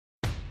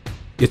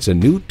It's a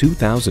new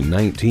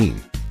 2019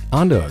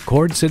 Honda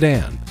Accord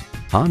sedan.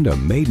 Honda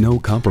made no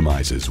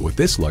compromises with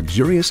this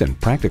luxurious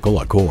and practical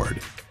Accord.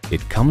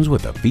 It comes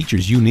with the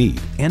features you need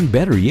and,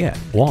 better yet,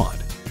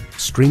 want.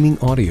 Streaming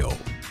audio,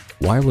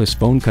 wireless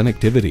phone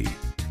connectivity,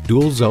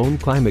 dual zone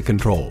climate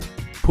control,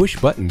 push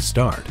button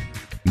start,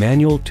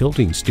 manual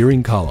tilting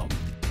steering column,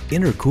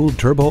 intercooled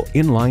turbo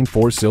inline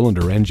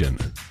 4-cylinder engine,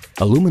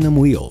 aluminum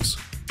wheels,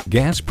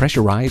 gas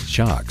pressurized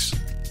shocks,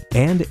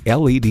 and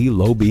LED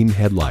low beam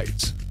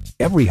headlights.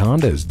 Every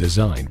Honda is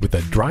designed with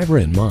the driver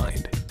in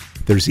mind.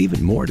 There's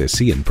even more to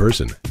see in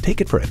person. Take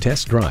it for a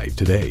test drive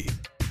today.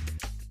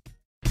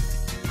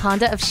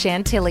 Honda of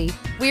Chantilly.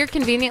 We're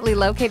conveniently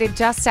located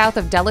just south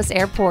of Dulles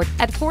Airport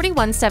at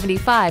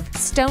 4175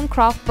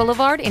 Stonecroft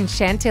Boulevard in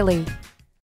Chantilly.